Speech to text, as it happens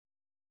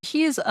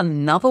here's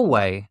another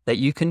way that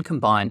you can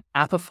combine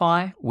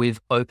Appify with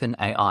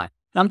OpenAI.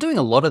 Now, I'm doing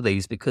a lot of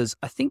these because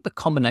I think the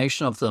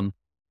combination of them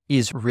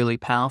is really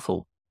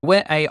powerful.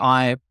 Where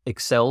AI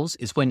excels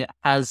is when it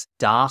has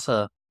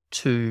data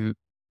to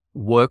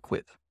work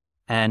with.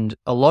 And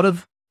a lot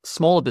of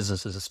smaller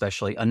businesses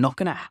especially are not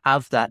going to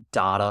have that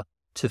data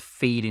to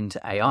feed into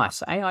AI.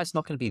 So AI is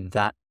not going to be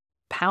that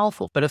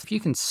powerful. But if you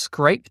can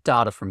scrape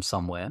data from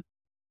somewhere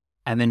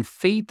and then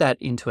feed that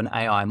into an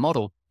AI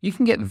model, you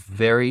can get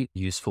very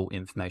useful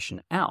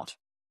information out.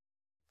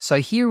 So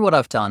here what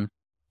I've done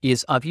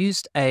is I've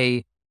used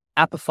a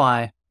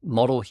Appify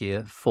model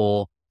here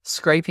for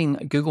scraping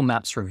Google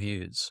Maps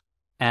reviews.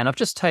 And I've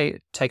just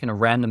taken a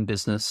random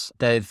business.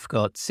 They've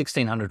got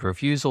 1,600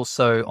 reviews or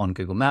so on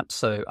Google Maps.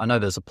 So I know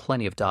there's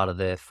plenty of data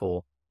there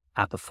for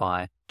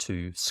Appify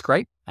to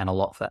scrape and a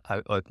lot for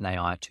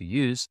OpenAI to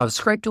use. I've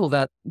scraped all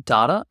that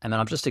data and then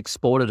I've just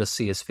exported a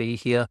CSV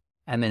here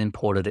and then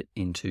imported it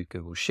into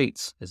Google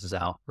Sheets. This is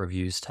our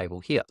reviews table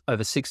here. Over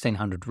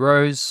 1,600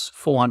 rows,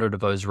 400 of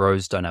those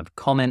rows don't have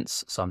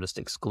comments. So I'm just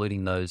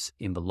excluding those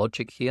in the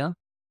logic here.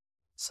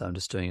 So I'm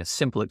just doing a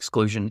simple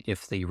exclusion.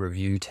 If the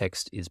review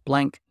text is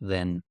blank,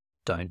 then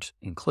don't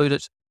include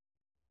it.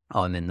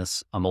 Oh, and then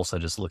I'm also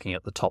just looking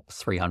at the top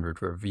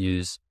 300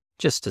 reviews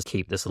just to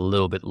keep this a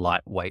little bit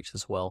lightweight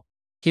as well.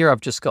 Here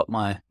I've just got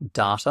my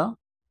data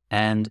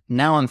and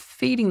now I'm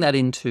feeding that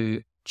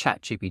into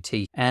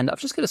ChatGPT and I've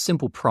just got a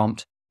simple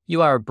prompt.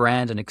 You are a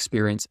brand and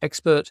experience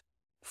expert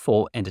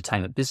for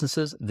entertainment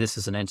businesses. This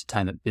is an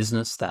entertainment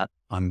business that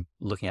I'm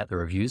looking at the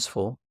reviews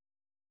for.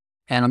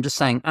 And I'm just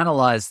saying,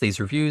 analyze these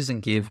reviews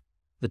and give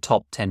the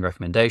top 10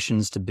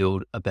 recommendations to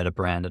build a better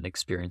brand and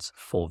experience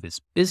for this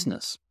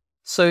business.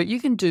 So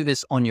you can do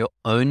this on your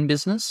own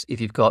business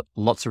if you've got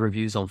lots of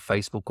reviews on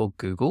Facebook or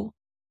Google,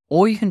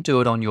 or you can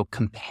do it on your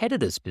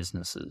competitors'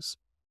 businesses.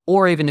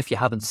 Or even if you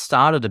haven't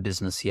started a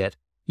business yet,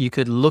 you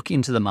could look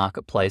into the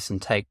marketplace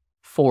and take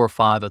 4 or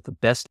 5 of the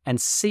best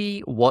and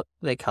see what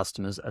their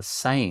customers are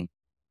saying.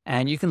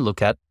 And you can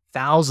look at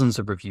thousands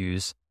of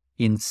reviews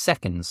in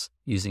seconds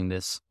using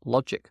this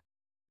logic.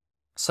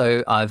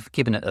 So I've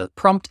given it a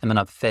prompt and then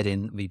I've fed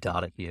in the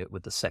data here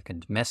with the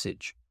second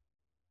message.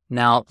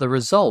 Now the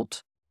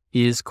result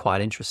is quite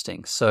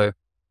interesting. So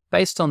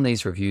based on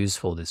these reviews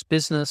for this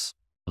business,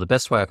 the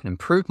best way I can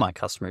improve my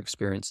customer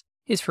experience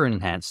is for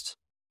enhanced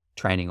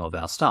training of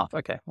our staff.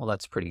 Okay, well,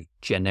 that's pretty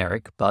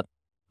generic, but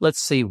let's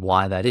see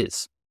why that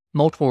is.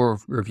 Multiple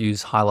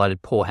reviews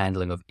highlighted poor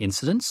handling of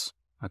incidents.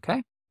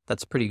 Okay,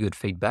 that's pretty good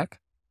feedback.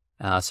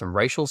 Some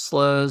racial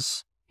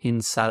slurs,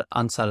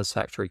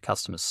 unsatisfactory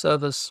customer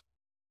service.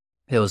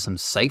 There was some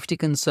safety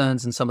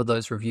concerns in some of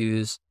those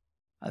reviews,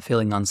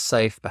 feeling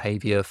unsafe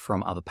behavior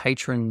from other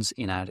patrons,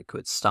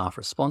 inadequate staff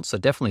response. So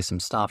definitely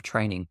some staff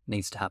training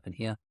needs to happen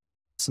here.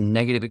 Some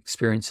negative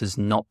experiences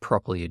not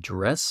properly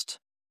addressed.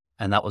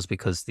 And that was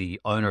because the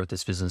owner of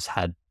this business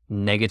had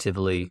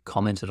negatively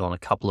commented on a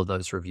couple of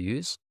those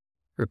reviews.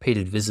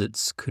 Repeated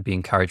visits could be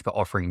encouraged by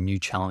offering new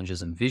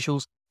challenges and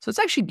visuals. So it's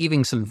actually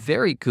giving some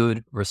very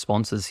good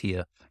responses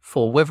here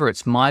for whether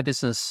it's my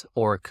business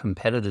or a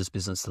competitor's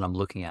business that I'm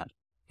looking at.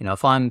 You know,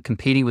 if I'm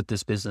competing with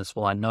this business,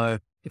 well, I know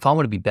if I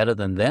want to be better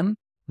than them,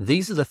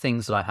 these are the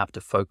things that I have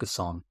to focus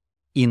on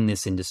in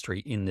this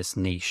industry, in this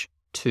niche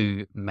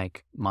to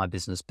make my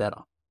business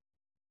better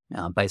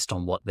based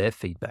on what their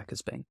feedback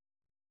has been.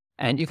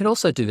 And you can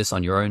also do this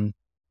on your own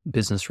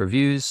business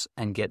reviews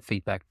and get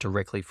feedback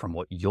directly from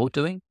what you're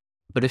doing.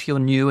 But if you're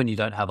new and you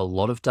don't have a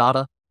lot of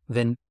data,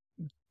 then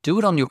do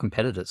it on your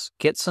competitors.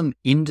 Get some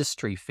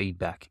industry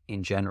feedback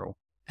in general,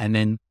 and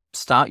then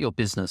start your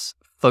business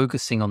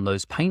focusing on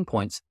those pain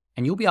points,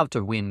 and you'll be able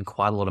to win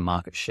quite a lot of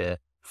market share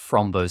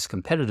from those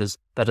competitors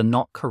that are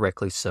not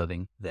correctly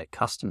serving their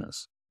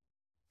customers.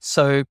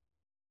 So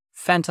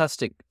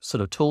fantastic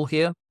sort of tool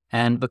here.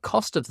 And the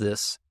cost of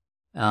this,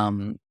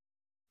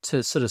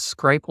 to sort of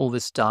scrape all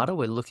this data,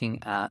 we're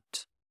looking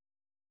at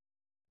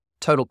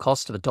total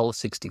cost of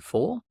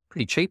 $1.64,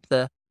 pretty cheap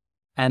there.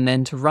 And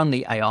then to run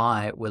the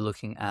AI, we're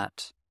looking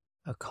at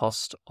a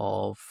cost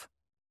of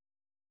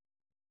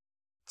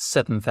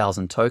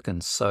 7,000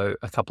 tokens, so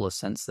a couple of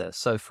cents there.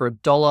 So for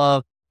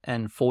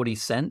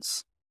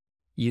 $1.40,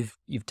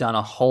 you've done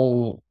a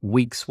whole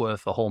week's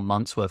worth, a whole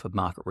month's worth of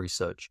market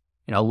research.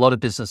 You know, a lot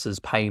of businesses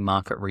pay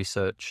market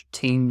research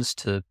teams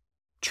to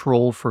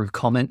trawl through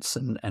comments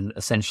and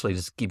essentially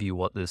just give you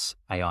what this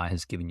AI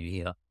has given you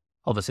here.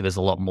 Obviously, there's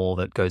a lot more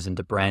that goes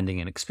into branding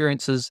and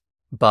experiences,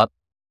 but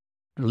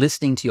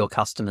listening to your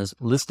customers,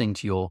 listening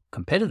to your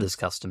competitors'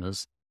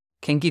 customers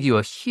can give you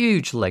a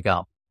huge leg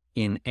up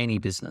in any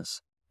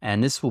business.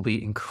 And this will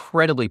be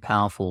incredibly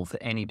powerful for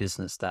any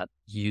business that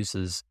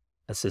uses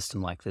a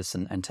system like this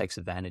and takes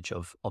advantage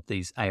of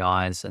these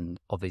AIs and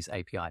of these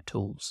API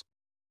tools.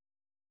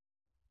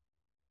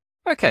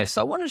 Okay, so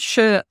I want to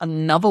share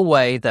another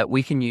way that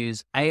we can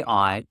use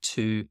AI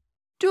to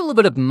do a little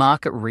bit of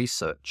market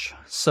research.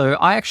 So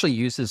I actually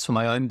use this for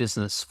my own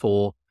business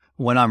for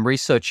when I'm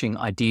researching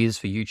ideas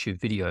for YouTube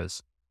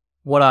videos.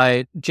 what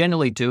I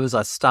generally do is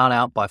I start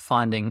out by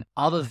finding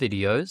other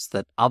videos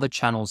that other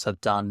channels have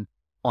done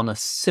on a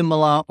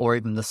similar or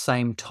even the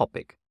same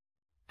topic.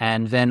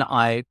 And then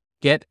I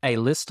get a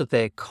list of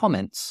their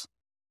comments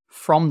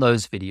from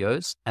those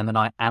videos, and then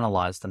I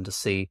analyze them to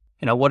see,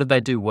 what did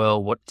they do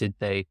well? What did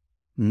they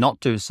not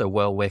do so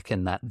well? Where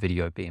can that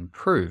video be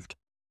improved?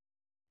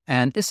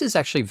 And this is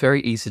actually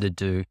very easy to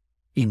do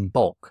in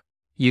bulk.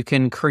 You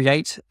can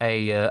create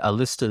a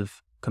list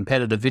of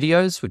competitor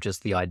videos with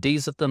just the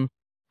IDs of them,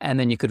 and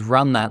then you could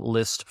run that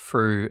list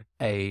through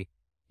a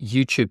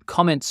YouTube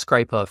comment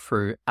scraper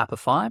through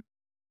Appify.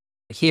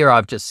 Here,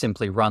 I've just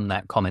simply run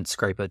that comment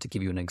scraper to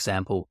give you an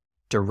example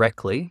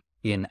directly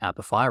in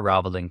Appify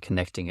rather than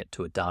connecting it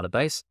to a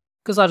database,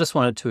 because I just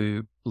wanted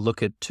to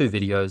look at 2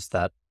 videos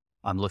that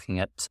I'm looking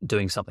at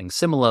doing something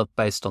similar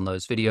based on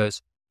those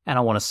videos, and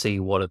I want to see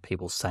what are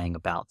people saying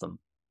about them.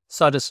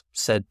 So I just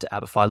said to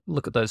Appify,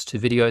 look at those 2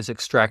 videos,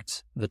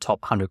 extract the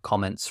top 100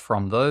 comments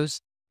from those,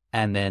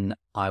 and then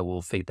I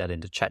will feed that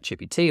into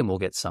ChatGPT and we'll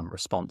get some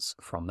response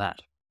from that.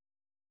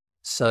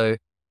 So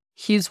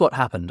here's what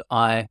happened.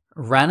 I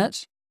ran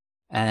it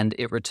and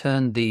it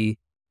returned the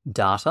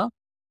data,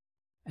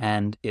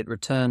 and it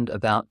returned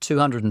about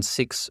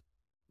 206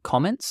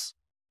 comments.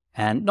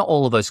 And not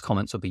all of those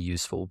comments will be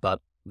useful,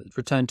 but it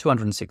returned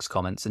 206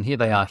 comments. And here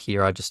they are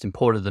here. I just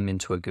imported them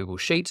into a Google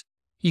Sheet.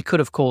 You could,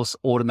 of course,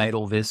 automate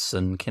all this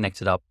and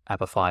connect it up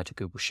Appify to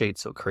Google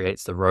Sheets, so it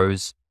creates the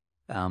rows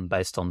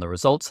based on the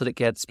results that it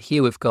gets.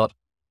 Here we've got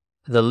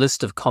the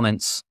list of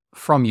comments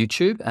from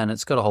YouTube, and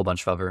it's got a whole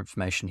bunch of other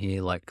information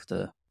here, like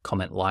the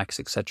comment likes,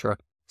 etc.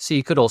 So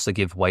you could also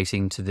give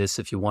weighting to this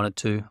if you wanted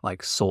to,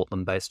 like sort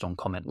them based on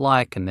comment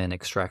like, and then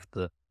extract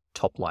the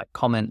top like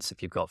comments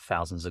if you've got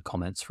thousands of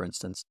comments, for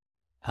instance,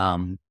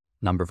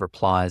 number of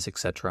replies,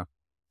 etc.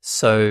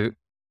 So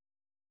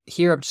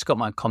here I've just got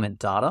my comment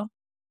data.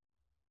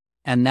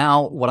 And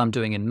now what I'm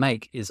doing in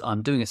Make is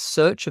I'm doing a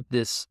search of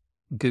this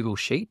Google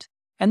Sheet.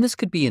 And this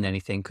could be in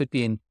anything, could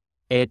be in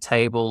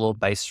Airtable or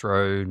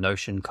Base-Row,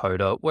 Notion,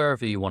 Coda,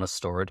 wherever you want to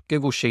store it.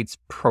 Google Sheets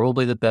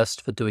probably the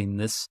best for doing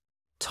this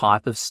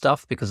type of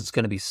stuff because it's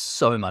going to be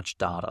so much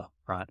data,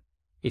 right?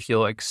 If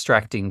you're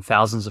extracting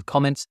thousands of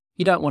comments,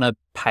 you don't want to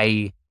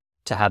pay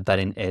to have that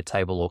in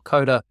Airtable or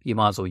Coda. You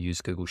might as well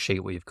use Google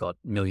Sheet where you've got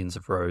millions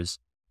of rows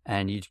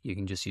and you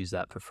can just use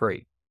that for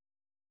free.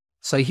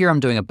 So here I'm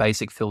doing a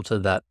basic filter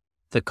that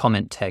the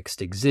comment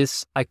text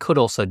exists. I could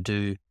also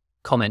do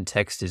comment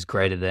text is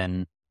greater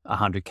than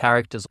 100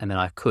 characters, and then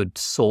I could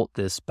sort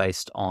this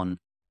based on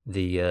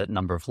the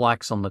number of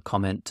likes on the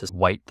comment to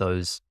weight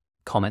those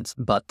comments,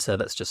 but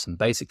that's just some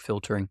basic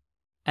filtering.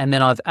 And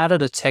then I've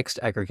added a text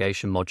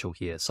aggregation module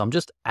here. So I'm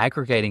just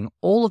aggregating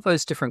all of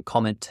those different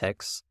comment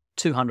texts,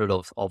 200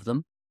 of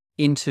them,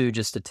 into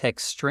just a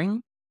text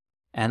string.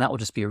 And that will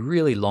just be a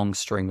really long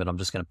string that I'm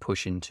just going to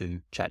push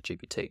into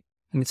ChatGPT.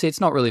 You can see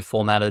it's not really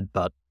formatted,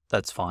 but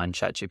that's fine.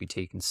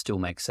 ChatGPT can still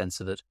make sense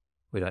of it.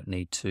 We don't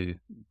need to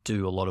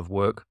do a lot of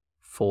work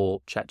for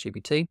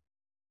ChatGPT.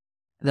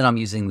 Then I'm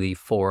using the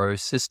 4.0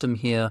 system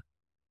here.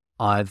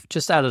 I've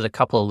just added a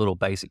couple of little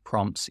basic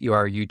prompts. You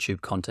are a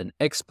YouTube content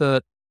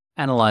expert.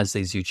 Analyze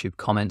these YouTube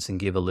comments and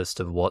give a list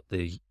of what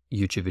the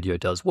YouTube video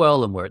does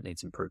well and where it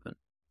needs improvement.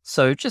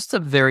 So just a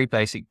very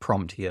basic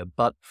prompt here,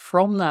 but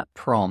from that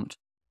prompt,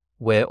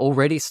 we're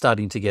already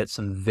starting to get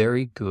some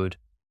very good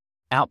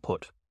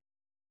output.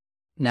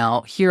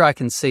 Now here I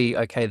can see,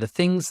 okay, the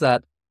things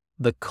that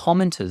the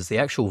commenters, the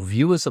actual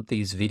viewers of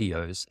these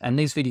videos, and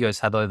these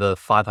videos have over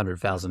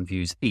 500,000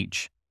 views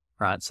each,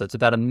 right? So it's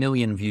about 1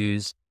 million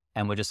views,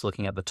 and we're just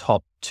looking at the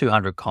top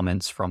 200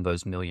 comments from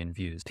those 1 million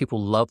views.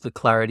 People love the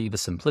clarity, the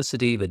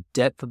simplicity, the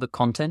depth of the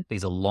content.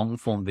 These are long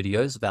form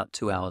videos, about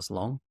 2 hours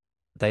long.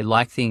 They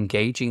like the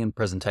engaging and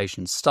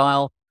presentation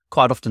style.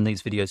 Quite often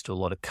these videos do a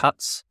lot of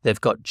cuts.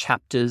 They've got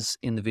chapters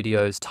in the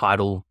videos,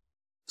 title,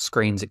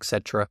 screens,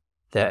 etc.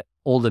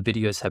 All the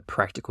videos have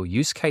practical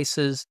use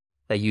cases.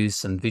 They use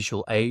some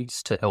visual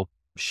aids to help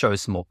show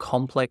some more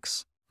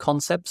complex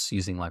concepts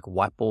using like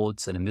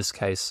whiteboards, and in this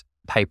case,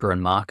 paper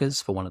and markers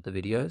for one of the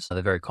videos. So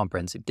they're very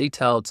comprehensive,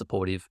 detailed,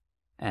 supportive,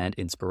 and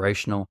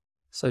inspirational.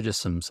 So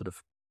just some sort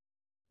of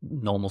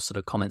normal sort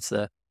of comments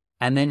there.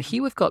 And then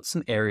here we've got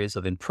some areas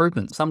of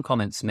improvement. Some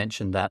comments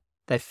mentioned that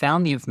they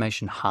found the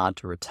information hard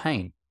to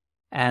retain.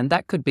 And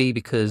that could be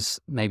because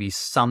maybe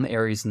some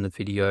areas in the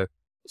video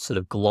sort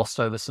of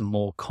glossed over some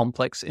more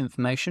complex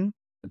information.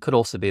 It could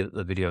also be that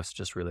the video is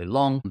just really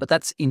long, but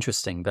that's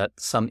interesting that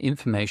some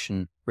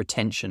information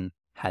retention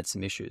had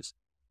some issues.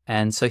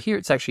 And so here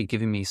it's actually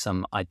giving me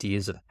some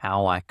ideas of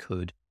how I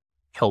could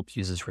help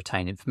users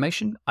retain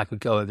information. I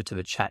could go over to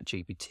the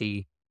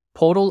ChatGPT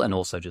portal and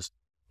also just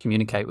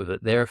communicate with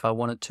it there if I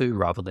wanted to,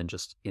 rather than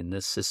just in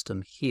this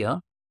system here.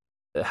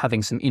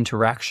 Having some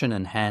interaction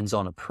and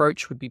hands-on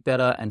approach would be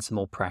better, and some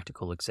more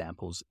practical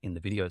examples in the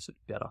videos would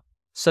be better.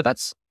 So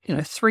that's,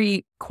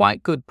 3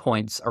 quite good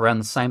points around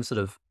the same sort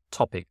of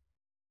topic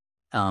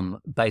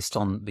based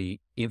on the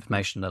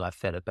information that I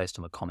fed it, based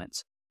on the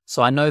comments.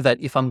 So I know that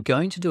if I'm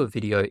going to do a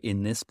video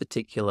in this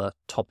particular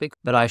topic,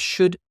 that I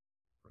should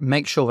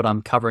make sure that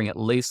I'm covering at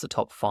least the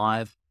top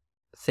 5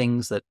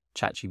 things that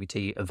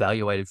ChatGPT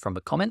evaluated from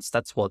the comments.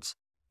 That's what's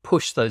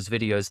pushed those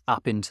videos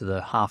up into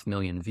the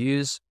 500,000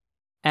 views.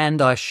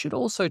 And I should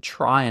also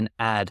try and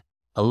add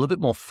a little bit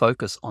more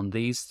focus on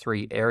these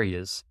 3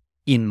 areas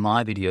in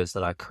my videos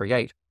that I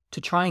create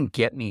to try and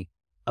get me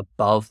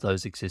above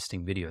those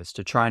existing videos,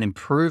 to try and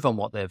improve on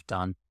what they've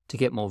done to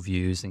get more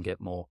views and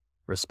get more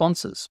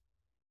responses.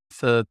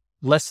 For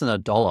less than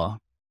 $1,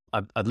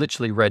 I've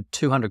literally read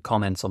 200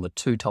 comments on the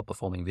 2 top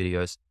performing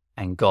videos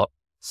and got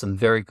some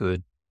very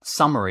good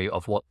summary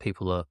of what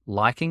people are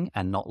liking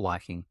and not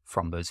liking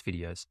from those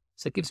videos.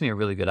 So it gives me a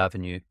really good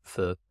avenue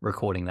for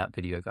recording that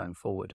video going forward.